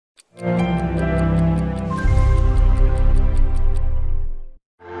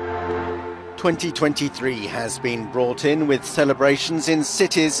"2023 has been brought in with celebrations in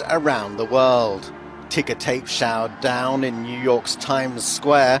cities around the world. Ticker tape showered down in New York's Times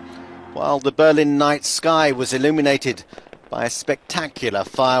Square, while the Berlin night sky was illuminated by a spectacular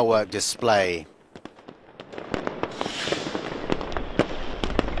firework display.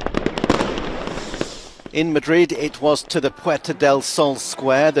 In Madrid, it was to the Puerta del Sol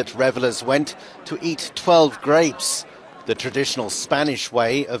square that revelers went to eat 12 grapes, the traditional Spanish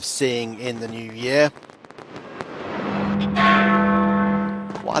way of seeing in the new year.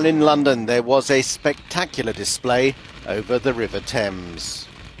 While in London, there was a spectacular display over the River Thames.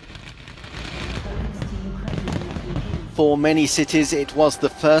 For many cities, it was the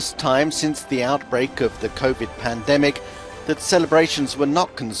first time since the outbreak of the COVID pandemic that celebrations were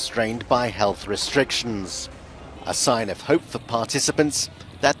not constrained by health restrictions. A sign of hope for participants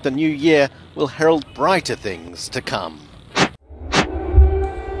that the new year will herald brighter things to come.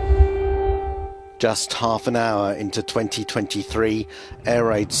 Just half an hour into 2023, air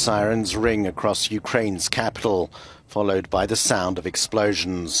raid sirens ring across Ukraine's capital, followed by the sound of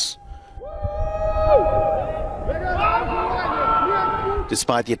explosions.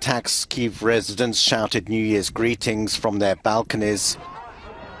 Despite the attacks, Kyiv residents shouted New Year's greetings from their balconies.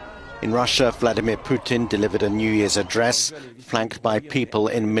 In Russia, Vladimir Putin delivered a New Year's address, flanked by people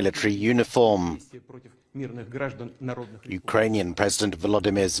in military uniform. Ukrainian President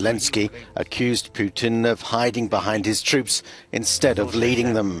Volodymyr Zelensky accused Putin of hiding behind his troops instead of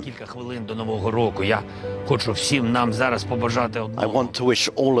leading them. "I want to wish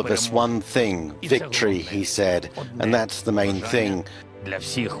all of us one thing, victory," he said, "and that's the main thing.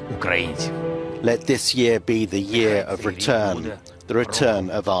 Let this year be the year of return, the return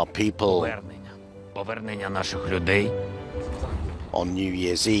of our people." On New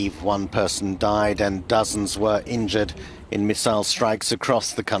Year's Eve, one person died and dozens were injured in missile strikes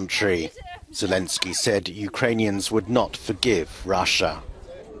across the country. Zelensky said Ukrainians would not forgive Russia.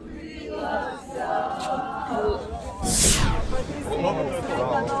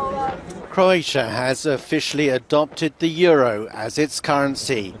 Croatia has officially adopted the euro as its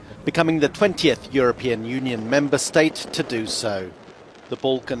currency, becoming the 20th European Union member state to do so. The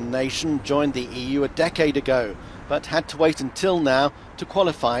Balkan nation joined the EU a decade ago, but had to wait until now to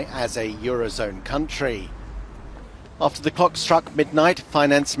qualify as a Eurozone country. After the clock struck midnight,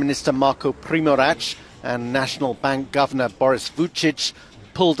 Finance Minister Marko Primorac and National Bank Governor Boris Vučić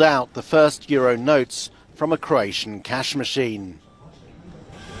pulled out the first euro notes from a Croatian cash machine.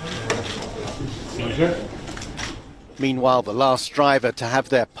 Meanwhile, the last driver to have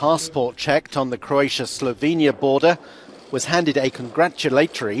their passport checked on the Croatia-Slovenia border was handed a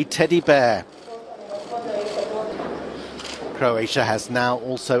congratulatory teddy bear. Croatia has now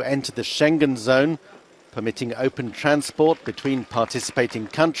also entered the Schengen zone, permitting open transport between participating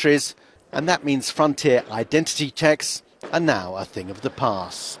countries, and that means frontier identity checks are now a thing of the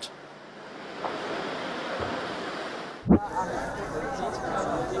past.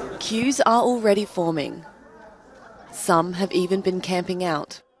 Queues are already forming. Some have even been camping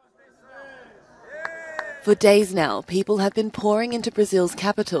out. For days now, people have been pouring into Brazil's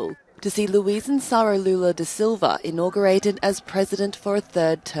capital to see Luiz and Lula da Silva inaugurated as president for a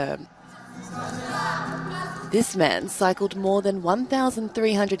third term. This man cycled more than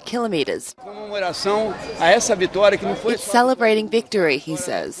 1,300 kilometres. It's celebrating victory, he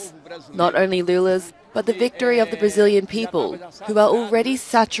says. Not only Lula's, but the victory of the Brazilian people, who are already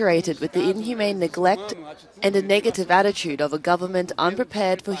saturated with the inhumane neglect and a negative attitude of a government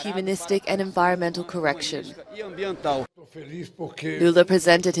unprepared for humanistic and environmental correction. Lula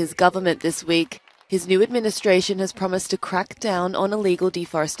presented his government this week. His new administration has promised to crack down on illegal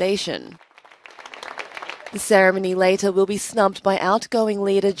deforestation. The ceremony later will be snubbed by outgoing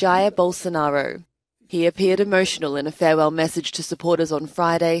leader Jair Bolsonaro. He appeared emotional in a farewell message to supporters on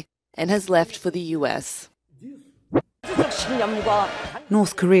Friday and has left for the US.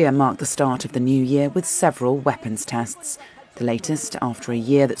 North Korea marked the start of the new year with several weapons tests. The latest after a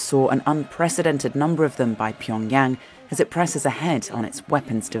year that saw an unprecedented number of them by Pyongyang as it presses ahead on its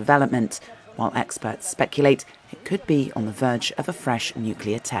weapons development, while experts speculate it could be on the verge of a fresh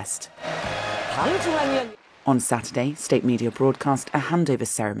nuclear test. On Saturday, state media broadcast a handover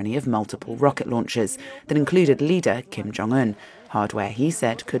ceremony of multiple rocket launches that included leader Kim Jong-un, hardware he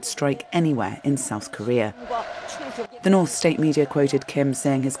said could strike anywhere in South Korea. The North state media quoted Kim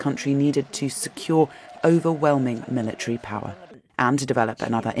saying his country needed to secure overwhelming military power and to develop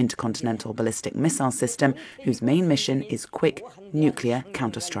another intercontinental ballistic missile system whose main mission is quick nuclear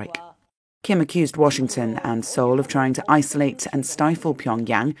counterstrike. Kim accused Washington and Seoul of trying to isolate and stifle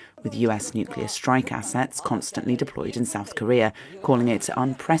Pyongyang with US nuclear strike assets constantly deployed in South Korea, calling it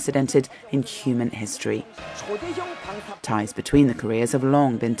unprecedented in human history. Ties between the Koreas have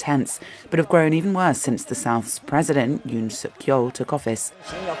long been tense, but have grown even worse since the South's president, Yoon Suk-yeol, took office.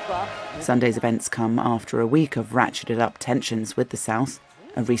 Sunday's events come after a week of ratcheted up tensions with the South.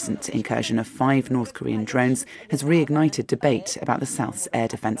 A recent incursion of 5 North Korean drones has reignited debate about the South's air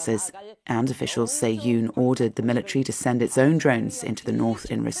defences. And officials say Yoon ordered the military to send its own drones into the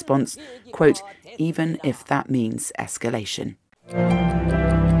north in response, quote, even if that means escalation.